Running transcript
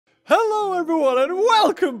Hello everyone and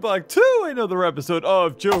welcome back to another episode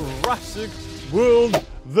of Jurassic World,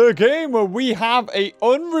 the game where we have a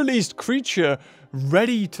unreleased creature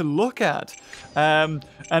ready to look at.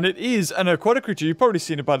 And it is an aquatic creature. You've probably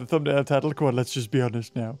seen it by the thumbnail title. Come on, let's just be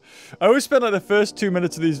honest now. I always spend like the first 2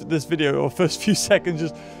 minutes of this video, or first few seconds,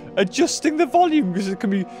 just adjusting the volume because it can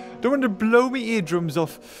be, don't want to blow my eardrums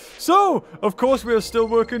off. So, of course, we are still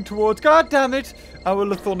working towards, god damn it, our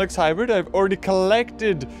Lithornyx hybrid. I've already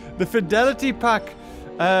collected the Fidelity pack,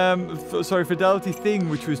 Fidelity thing,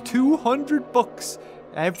 which was 200 bucks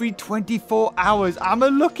every 24 hours. I'm a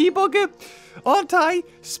lucky bugger, aren't I?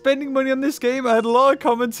 Spending money on this game. I had a lot of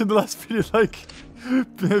comments in the last video, like,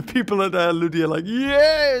 people at Ludia like,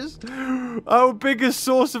 yes, our biggest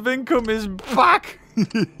source of income is back.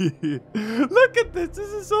 Look at this. This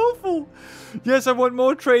is awful. Yes, I want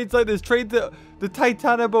more trades like this. Trade the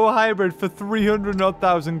Titanabo hybrid for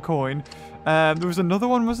 300,000 coin. There was another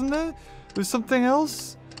one, wasn't there? There's something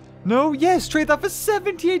else. No, yes, trade that for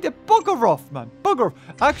 78. Bugger off, man. Bugger off.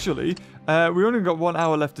 Actually, we only got 1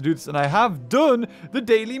 hour left to do this, and I have done the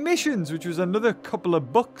daily missions, which was another couple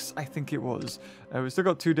of bucks, I think it was. We still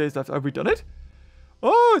got 2 days left. Have we done it?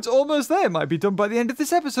 Oh, it's almost there. It might be done by the end of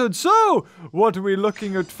this episode. So, what are we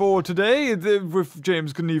looking at for today? If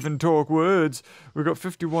James couldn't even talk words. We've got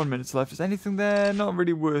 51 minutes left. Is anything there? Not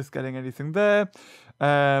really worth getting anything there.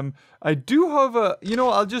 I do, however, you know,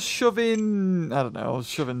 I'll just shove in, I don't know, I'll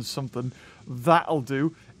shove in something. That'll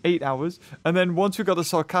do. 8 hours. And then once we've got the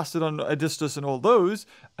Sarcastodon, Adistus, and all those,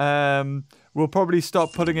 we'll probably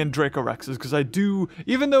start putting in Dracorexes, because I do,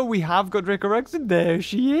 even though we have got Dracorex, and there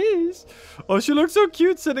she is. Oh, she looks so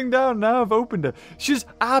cute sitting down now. I've opened her. She's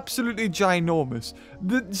absolutely ginormous.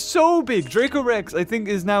 So big. Dracorex, I think,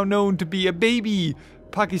 is now known to be a baby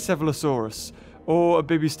Pachycephalosaurus, or a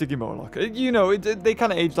baby Stygimoloch. You know, they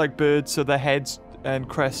kind of age like birds, so their heads and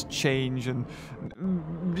crest change and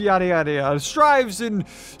yada yada yada. Strives in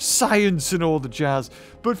science and all the jazz.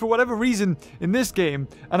 But for whatever reason in this game,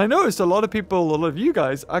 and I noticed a lot of people, a lot of you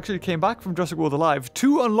guys actually came back from Jurassic World Alive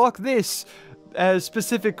to unlock this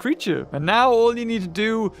specific creature. And now all you need to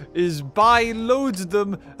do is buy loads of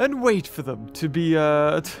them and wait for them to be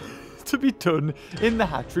to be done in the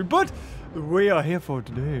hatchery. But we are here for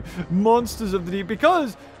today, Monsters of the Deep,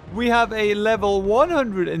 because we have a level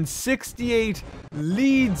 168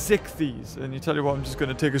 Leedsichthys. And you tell you what, I'm just going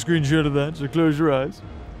to take a screenshot of that, so close your eyes.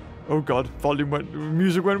 Oh god,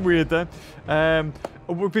 music went weird there.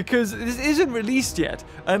 Because this isn't released yet,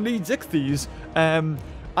 and Leedsichthys,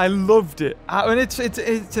 I loved it. And it's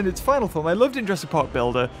in its final form. I loved it in Jurassic Park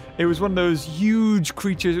Builder. It was one of those huge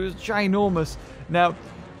creatures. It was ginormous. Now,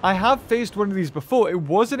 I have faced one of these before. It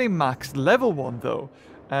wasn't a max level one, though,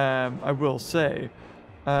 I will say.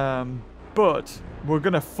 But we're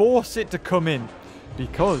going to force it to come in,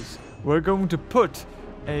 because we're going to put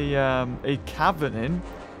a cavern in,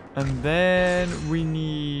 and then we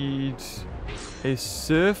need a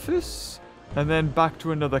surface, and then back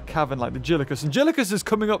to another cavern like the Gillicus. And Gillicus is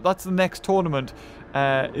coming up. That's the next tournament,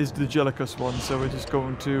 is the Gillicus one. So we're just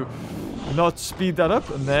going to not speed that up.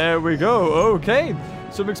 And there we go. Okay.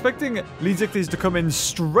 So I'm expecting Leedsichthys to come in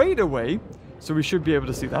straight away. So we should be able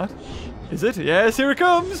to see that. Is it? Yes, here it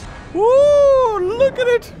comes. Woo! Look at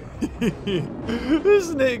it.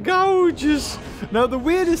 Isn't it gorgeous? Now, the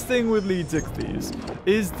weirdest thing with Leedsichthys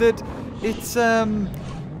is that it's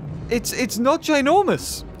not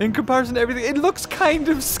ginormous in comparison to everything. It looks kind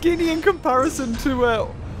of skinny in comparison to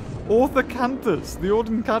Orthocanthus, the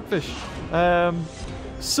Ordon catfish.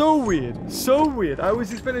 So weird, so weird. I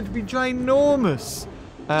was expecting it to be ginormous.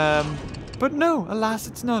 But no, alas,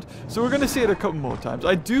 it's not. So we're going to see it a couple more times.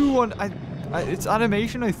 I do want... its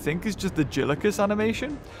animation, I think, is just the Gillicus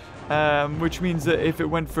animation. Which means that if it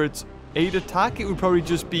went for its 8 attack, it would probably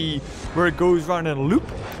just be where it goes around in a loop,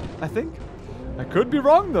 I think. I could be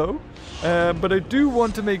wrong, though. But I do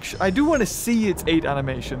want to make sure... I do want to see its 8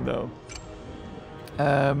 animation, though.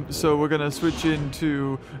 So we're going to switch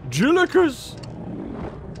into Gillicus.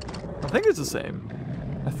 I think it's the same.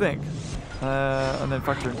 I think. And then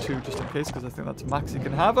factor in 2 just in case, because I think that's max you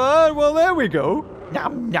can have. Well, there we go.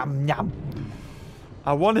 Yum, yum, yum.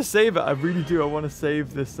 I want to save it. I really do. I want to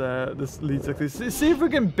save this this Leedsichthys. See if we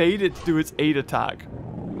can bait it to do its 8 attack.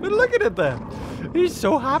 But look at it there. He's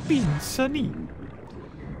so happy and sunny.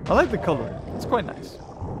 I like the color. It's quite nice.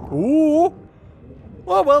 Ooh.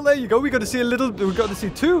 Well, there you go. We got to see a little. We got to see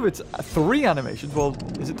 2 of its 3 animations. Well,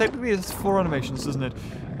 is it technically it's 4 animations, isn't it?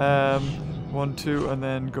 1, 2, and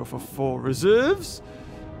then go for 4 reserves.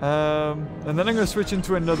 And then I'm going to switch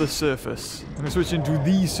into another surface. I'm going to switch into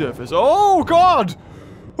the surface. Oh, God!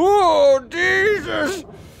 Oh, Jesus!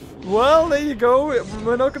 Well, there you go.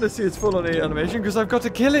 We're not going to see its full animation because I've got to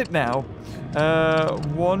kill it now.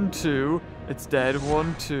 1, 2. It's dead.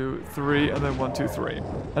 1, 2, 3, and then 1, 2, 3.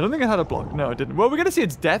 I don't think it had a block. No, it didn't. Well, we're going to see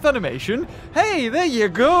its death animation. Hey, there you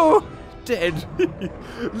go. Dead.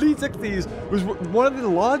 Leedsichthys was one of the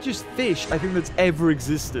largest fish I think that's ever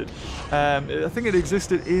existed. I think it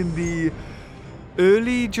existed in the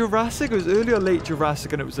early Jurassic. It was early or late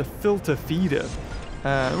Jurassic, and it was a filter feeder.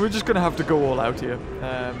 We're just going to have to go all out here.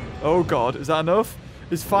 Oh, God. Is that enough?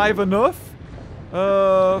 Is 5 enough?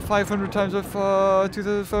 500 times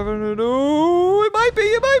 2,500. Oh, it might be,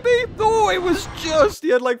 it might be. Oh, it was just, he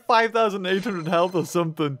had like 5,800 health or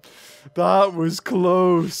something. That was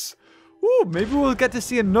close. Oh, maybe we'll get to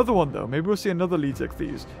see another one, though. Maybe we'll see another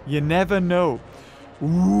Leedsichthys. You never know.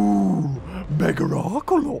 Ooh,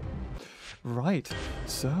 Megaraculum. Right,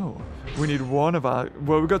 so we need one of our...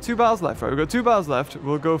 Well, we've got 2 battles left, right? We've got 2 battles left.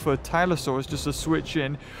 We'll go for Tylosaurus just to switch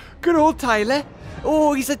in. Good old Tyler.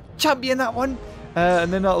 Oh, he's a champion, that one.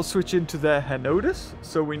 And then that'll switch into their Henodus.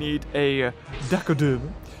 So we need a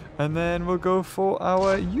Dacoderm. And then we'll go for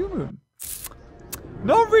our Umoon.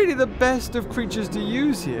 Not really the best of creatures to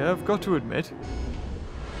use here, I've got to admit.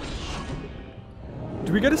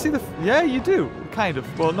 Do we get to see the... Yeah, you do. Kind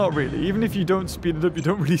of. Well, not really. Even if you don't speed it up, you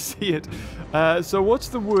don't really see it. So what's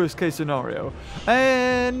the worst case scenario?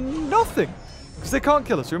 Nothing. Because they can't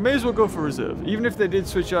kill us. So we may as well go for reserve. Even if they did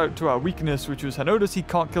switch out to our weakness, which was Henodus, he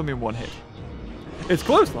can't kill me in 1 hit. It's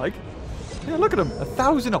close, like. Yeah, look at him.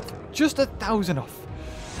 1,000 off. Just 1,000 off.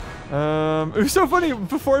 It was so funny.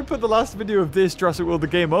 Before I put the last video of this Jurassic World the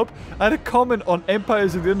game up, I had a comment on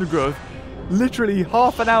Empires of the Undergrowth literally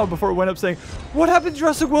half an hour before it went up saying, "What happened to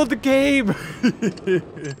Jurassic World the game?"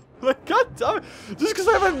 Like, god damn it. Just because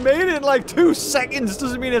I haven't made it in like 2 seconds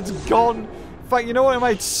doesn't mean it's gone. In fact, you know what? I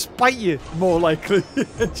might spite you more likely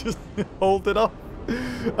and just hold it up.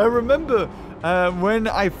 I remember when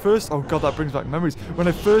I first... Oh god, that brings back memories. When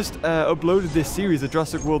I first uploaded this series, the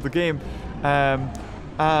Jurassic World the game,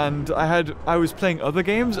 and I was playing other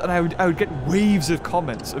games, and I would get waves of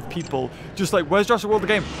comments of people just like, "Where's Jurassic World the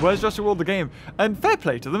game? Where's Jurassic World the game?" And fair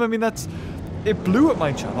play to them. I mean, it blew up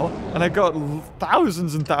my channel, and I got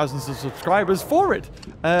thousands and thousands of subscribers for it.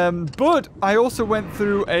 But I also went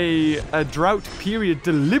through a drought period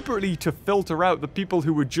deliberately to filter out the people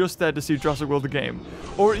who were just there to see Jurassic World the game,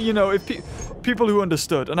 or you know, if people who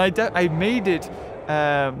understood. And I made it.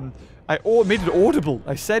 I made it audible.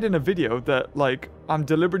 I said in a video that, like, I'm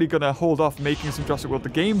deliberately gonna hold off making some Jurassic World the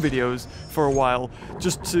game videos for a while,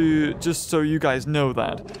 just so you guys know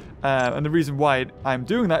that. And the reason why I'm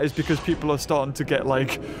doing that is because people are starting to get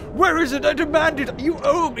like, "Where is it? I demand it! You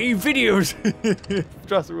owe me videos!"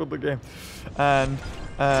 Jurassic World the game. And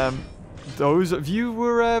those of you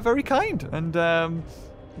were very kind and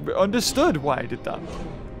understood why I did that.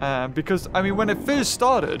 Because, I mean, when it first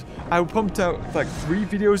started, I pumped out like 3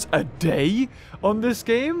 videos a day on this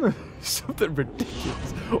game. Something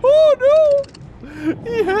ridiculous. Oh no!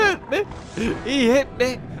 He hit me! He hit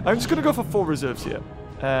me! I'm just gonna go for 4 reserves here.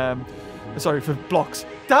 Sorry, for blocks.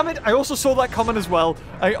 Damn it, I also saw that comment as well.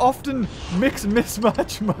 I often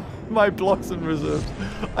mismatch my blocks and reserves.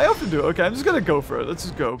 I often do it. Okay, I'm just gonna go for it. Let's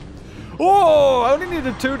just go. Oh, I only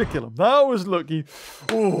needed 2 to kill him. That was lucky.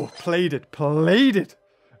 Oh, played it.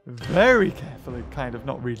 Very carefully, kind of,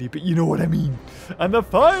 not really, but you know what I mean. And the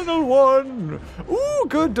final one! Ooh,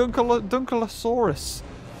 good, Dunkleosaurus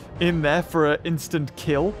in there for an instant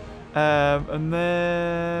kill. And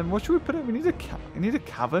then, what should we put in? We need a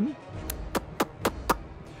cavern.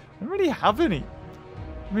 I don't really have any.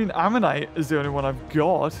 I mean, Ammonite is the only one I've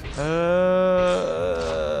got.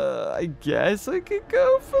 I guess I could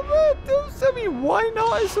go for that. I mean, why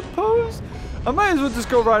not, I suppose? I might as well just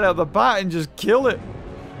go right out the bat and just kill it.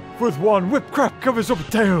 With 1 whip crap covers up a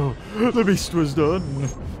tail. The beast was done.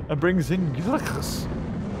 And brings in Jurassic.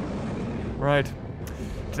 Right.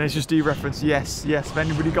 Tenacious D reference. Yes, if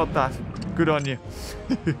anybody got that, good on you.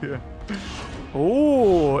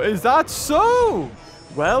 Oh, is that so?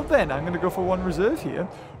 Well then, I'm going to go for 1 reserve here.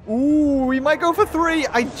 Ooh, we might go for 3.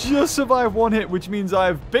 I just survived 1 hit, which means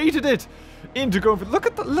I've baited it into going for... Look,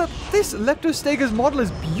 this Leptostegus model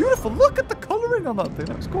is beautiful. Look at the coloring on that thing.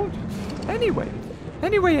 That was gorgeous. Anyway,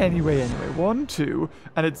 1, 2,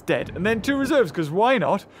 and it's dead. And then 2 reserves, because why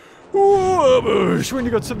not? Whoosh, when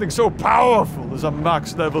you got something so powerful as a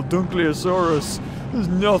max level Dunkleosaurus, there's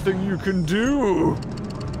nothing you can do.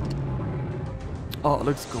 Oh, it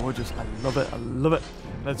looks gorgeous. I love it.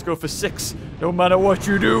 Let's go for 6. No matter what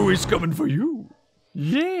you do, he's coming for you.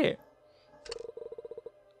 Yeah.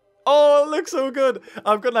 Oh, it looks so good.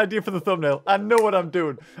 I've got an idea for the thumbnail. I know what I'm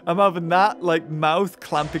doing. I'm having that, like, mouth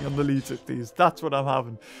clamping on the Leedsichthys. That's what I'm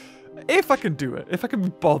having. If I can do it, if I can be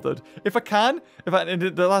bothered, if I can,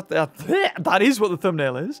 that is what the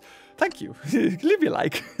thumbnail is. Thank you. Leave your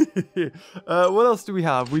like. What else do we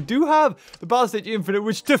have? We do have the Battle Stage Infinite,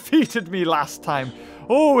 which defeated me last time.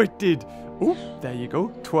 Oh, it did. Oh, there you go.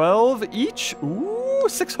 12 each. Ooh,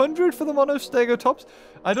 600 for the Monostegotops.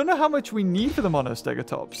 I don't know how much we need for the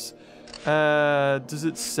Monostegotops. Does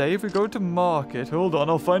it say if we go to market? Hold on,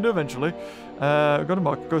 I'll find it eventually. Go to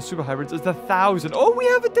market, go super hybrids. It's 1,000. Oh, we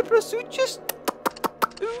have a Diplosuchus.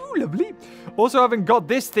 Ooh, lovely. Also, haven't got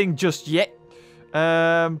this thing just yet.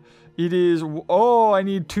 It is. Oh, I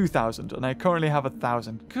need 2,000, and I currently have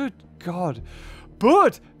 1,000. Good God.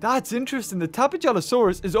 But that's interesting. The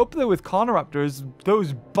Tapagalosaurus is up there with Carniraptors,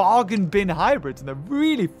 those bargain bin hybrids, and they're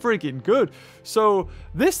really friggin' good. So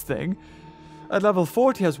this thing at level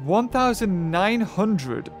 40 has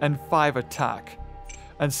 1,905 attack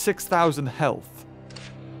and 6,000 health.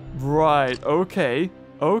 Right, okay.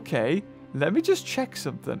 Let me just check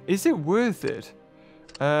something. Is it worth it?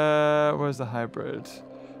 Where's the hybrid?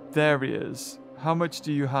 There he is. How much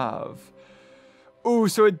do you have? Ooh,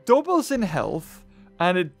 so it doubles in health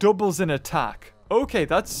and it doubles in attack. Okay,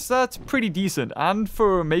 that's pretty decent. And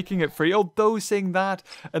for making it free, although saying that,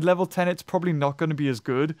 at level 10 it's probably not going to be as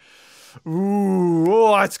good. Ooh,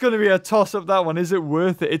 oh, it's going to be a toss-up, that one. Is it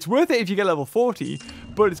worth it? It's worth it if you get level 40,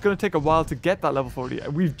 but it's going to take a while to get that level 40.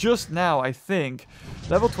 We've just now, I think,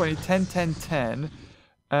 level 20, 10, 10, 10.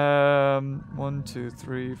 1, 2,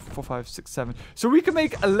 3, 4, 5, 6, 7. So we can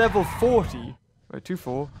make a level 40. Right, 2,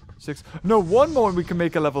 4, 6. No, one more and we can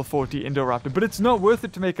make a level 40 Indoraptor, but it's not worth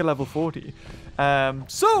it to make a level 40.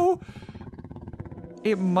 So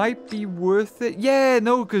it might be worth it. Yeah,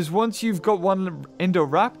 no, because once you've got one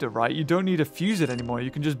Indoraptor, right, you don't need to fuse it anymore.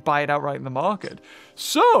 You can just buy it outright in the market.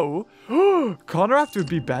 So, Carniraptor would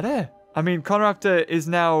be better. I mean, Carniraptor is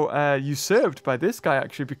now usurped by this guy,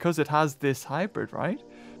 actually, because it has this hybrid, right?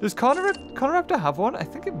 Does Carniraptor have one? I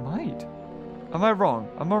think it might. Am I wrong?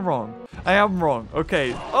 Am I wrong? I am wrong.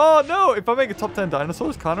 Okay. Oh, no. If I make a top 10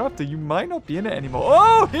 dinosaurs, Carniraptor, you might not be in it anymore.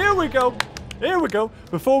 Oh, here we go. Here we go.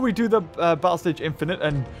 Before we do the Battle Stage Infinite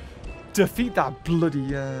and defeat that bloody,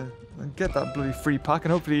 get that bloody free pack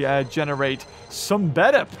and hopefully generate some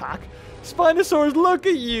better pack. Spinosaurus, look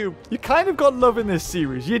at you. You kind of got love in this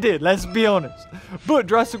series. You did, let's be honest. But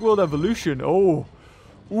Jurassic World Evolution, oh.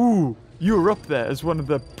 Ooh, you're up there as one of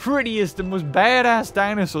the prettiest and most badass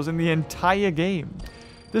dinosaurs in the entire game.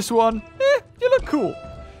 This one, you look cool.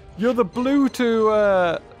 You're the blue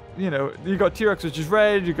to, you know, you got T-Rex, which is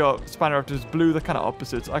red. You got Spinoraptors blue. They're kind of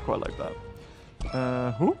opposites. I quite like that.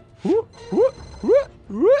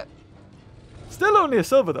 Still only a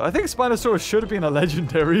silver, though. I think Spinosaurus should have been a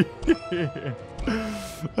legendary.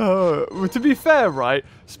 To be fair, right?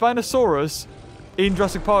 Spinosaurus in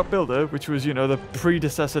Jurassic Park Builder, which was, you know, the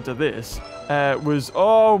predecessor to this, was...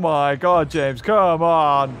 Oh, my God, James. Come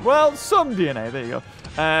on. Well, some DNA. There you go.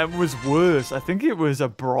 Was worse. I think it was a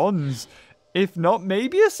bronze. If not,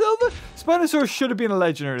 maybe a silver? Spinosaurus should have been a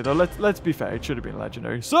legendary, though. Let's be fair. It should have been a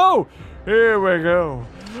legendary. So, here we go.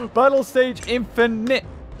 Battle Stage Infinite.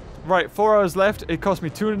 Right, 4 hours left. It cost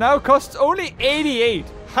me 200. Now it costs only 88.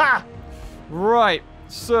 Ha! Right.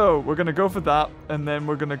 So, we're going to go for that. And then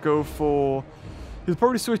we're going to go for... He'll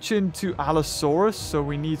probably switch into Allosaurus. So,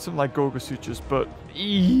 we need something like Gorgosuchus. But,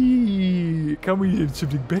 can we do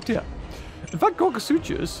something better? In fact,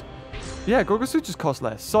 Gorgosuchus... Yeah, Gorgosuchus cost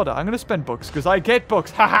less. Soda, I'm going to spend bucks because I get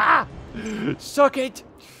bucks. Ha ha! Suck it!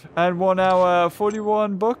 And 1 hour,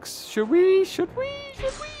 41 bucks. Should we? Yeah,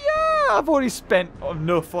 I've already spent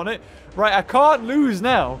enough on it. Right, I can't lose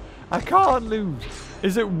now. I can't lose.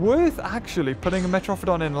 Is it worth actually putting a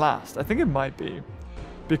Metrophodon in last? I think it might be.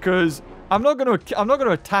 Because I'm not going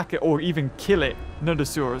to attack it or even kill it,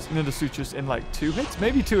 Nundosuchus, in like 2 hits.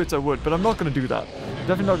 Maybe 2 hits I would, but I'm not going to do that. I'm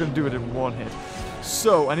definitely not going to do it in 1 hit.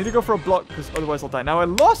 So, I need to go for a block because otherwise I'll die. Now, I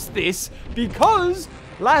lost this because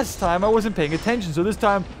last time I wasn't paying attention. So, this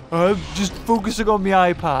time, I'm just focusing on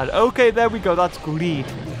my iPad. Okay, there we go. That's great.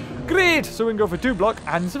 Great! So, we can go for 2 block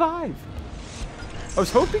and survive. I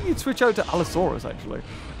was hoping you'd switch out to Allosaurus, actually.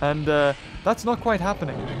 And that's not quite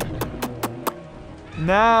happening.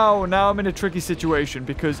 Now I'm in a tricky situation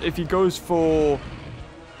because if he doesn't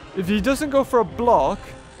go for a block,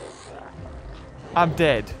 I'm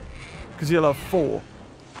dead. Because he'll have 4.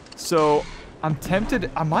 So, I'm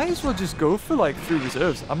tempted. I might as well just go for like 3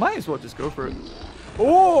 reserves. I might as well just go for it.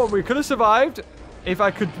 Oh, we could have survived. If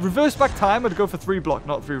I could reverse back time, I'd go for 3 block,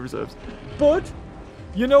 not 3 reserves. But,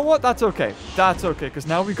 you know what? That's okay. That's okay, because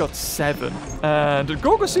now we got 7. And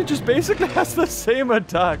Gorgosuchus just basically has the same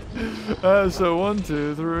attack. So, 1,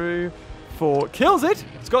 2, 3, 4. Kills it.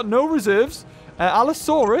 It's got no reserves.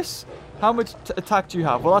 Allosaurus, how much attack do you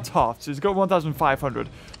have? Well, that's half, so it's got 1,500.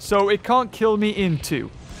 So it can't kill me in 2.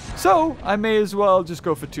 So I may as well just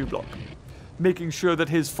go for 2 block. Making sure that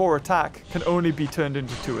his 4 attack can only be turned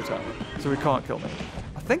into 2 attack. So he can't kill me.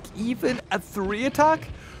 I think even at 3 attack?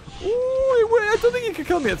 Ooh, I don't think he can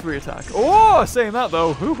kill me at 3 attack. Oh, saying that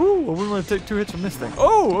though. Woohoo! I wouldn't want to take 2 hits from this thing.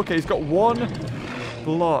 Oh, okay, he's got 1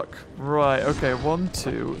 block. Right, okay, 1,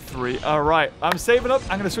 2, 3. Alright, I'm saving up.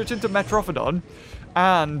 I'm going to switch into Metrophodon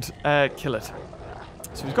and kill it.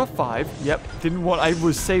 So he's got 5. Yep, didn't want... I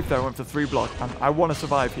was safe there. I went for 3 block. I want to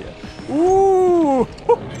survive here. Ooh!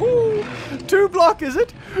 2 block, is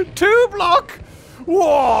it? 2 block!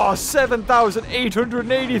 Whoa!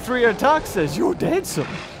 7,883 attack says you're dead, son.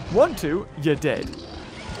 1, 2, you're dead.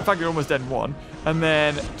 In fact, you're almost dead in 1. And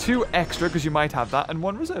then 2 extra, because you might have that, and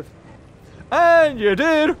 1 reserve. And you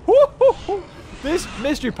did! This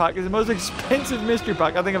mystery pack is the most expensive mystery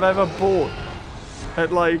pack I think I've ever bought.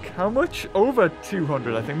 At like, how much? Over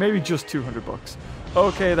 200, I think. Maybe just 200 bucks.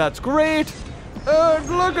 Okay, that's great.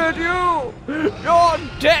 And look at you. You're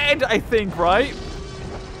dead, I think, right?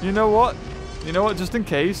 You know what? You know what? Just in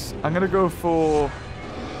case, I'm going to go for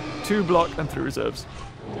 2 block and 3 reserves.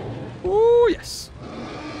 Ooh, yes.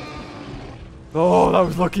 Oh, that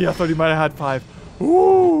was lucky. I thought he might have had 5.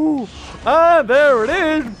 Ooh. And there it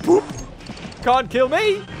is. Boop. Can't kill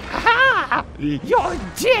me. Ha! You're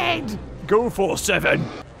dead. Go for 7.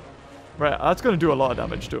 Right, that's going to do a lot of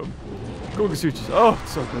damage to him. Gogasuchis. Oh,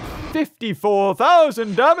 so good.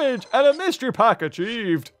 54,000 damage and a mystery pack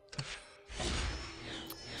achieved.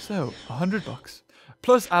 So, 100 bucks.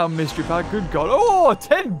 Plus our mystery pack. Good God. Oh,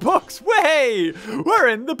 10 bucks. Way! We're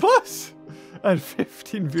in the plus. And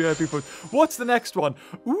 15 VIP points. What's the next one?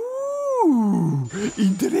 Ooh,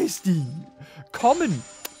 interesting. Common.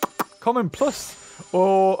 Common plus.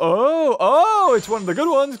 Oh, it's one of the good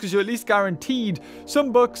ones because you're at least guaranteed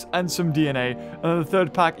some books and some DNA. And the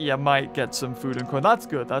 3rd pack, you might get some food and coin. That's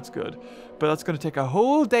good, that's good. But that's going to take a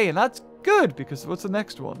whole day, and that's good because what's the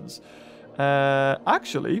next ones?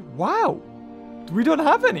 Actually, wow. We don't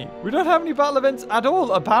have any. We don't have any battle events at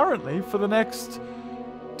all, apparently, for the next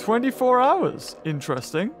 24 hours.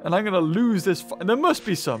 Interesting. And I'm going to lose this. There must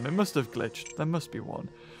be some. It must have glitched. There must be one.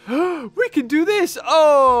 We can do this.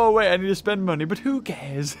 Oh, wait, I need to spend money, but who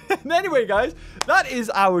cares? Anyway, guys, that is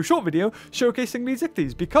our short video showcasing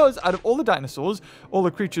Leedsichthys. Because out of all the dinosaurs, all the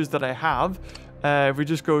creatures that I have, if we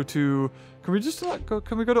just go to... Can we just go?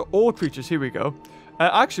 Can we go to all creatures? Here we go.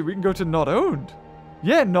 Actually, we can go to not owned.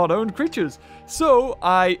 Yeah, not owned creatures. So,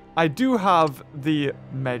 I do have the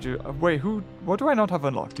major... Wait, what do I not have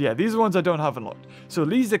unlocked? Yeah, these are the ones I don't have unlocked. So,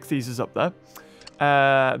 Leedsichthys is up there.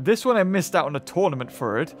 This one I missed out on a tournament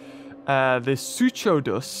for it. This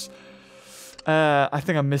Suchodus. I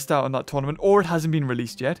think I missed out on that tournament, or it hasn't been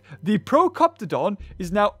released yet. The Procoptodon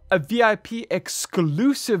is now a VIP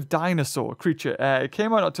exclusive dinosaur creature. It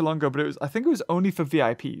came out not too long ago, but I think it was only for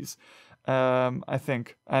VIPs. I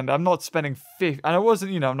think. And I'm not spending 50, and I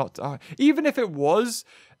wasn't, I'm not, even if it was,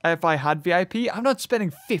 if I had VIP, I'm not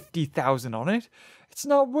spending 50,000 on it. It's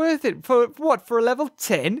not worth it. For what? For a level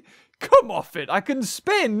 10? Come off it. I can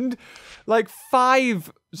spend like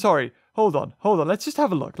 5. Sorry. Hold on. Let's just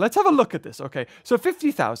have a look. Let's have a look at this. Okay. So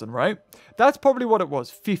 50,000, right? That's probably what it was.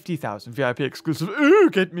 50,000 VIP exclusive. Ooh,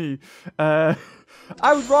 get me. I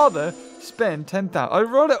would rather spend 10,000. I'd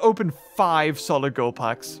rather open 5 solid gold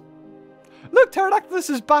packs. Look, Pterodactylus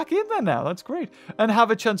is back in there now. That's great. And have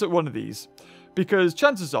a chance at one of these. Because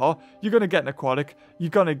chances are, you're going to get an aquatic, you're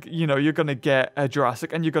going to get a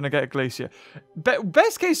Jurassic, and you're going to get a Glacier.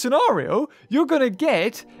 Best case scenario, you're going to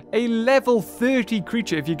get a level 30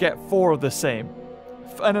 creature if you get 4 of the same.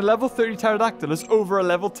 And a level 30 Pterodactylus over a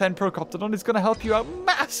level 10 Procoptodon is going to help you out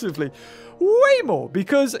massively. Way more,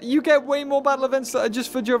 because you get way more battle events that are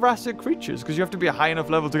just for Jurassic creatures, because you have to be a high enough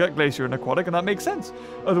level to get Glacier and Aquatic, and that makes sense.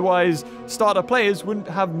 Otherwise, starter players wouldn't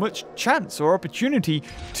have much chance or opportunity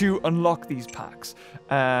to unlock these packs,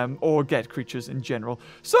 or get creatures in general.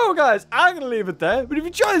 So, guys, I'm going to leave it there, but if you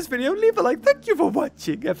enjoyed this video, leave a like. Thank you for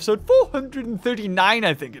watching episode 439,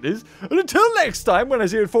 I think it is. And until next time, when I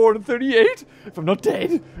see it 438, if I'm not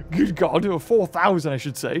dead, good God, or 4,000, I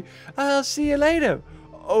should say, I'll see you later.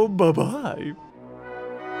 Oh, bye-bye.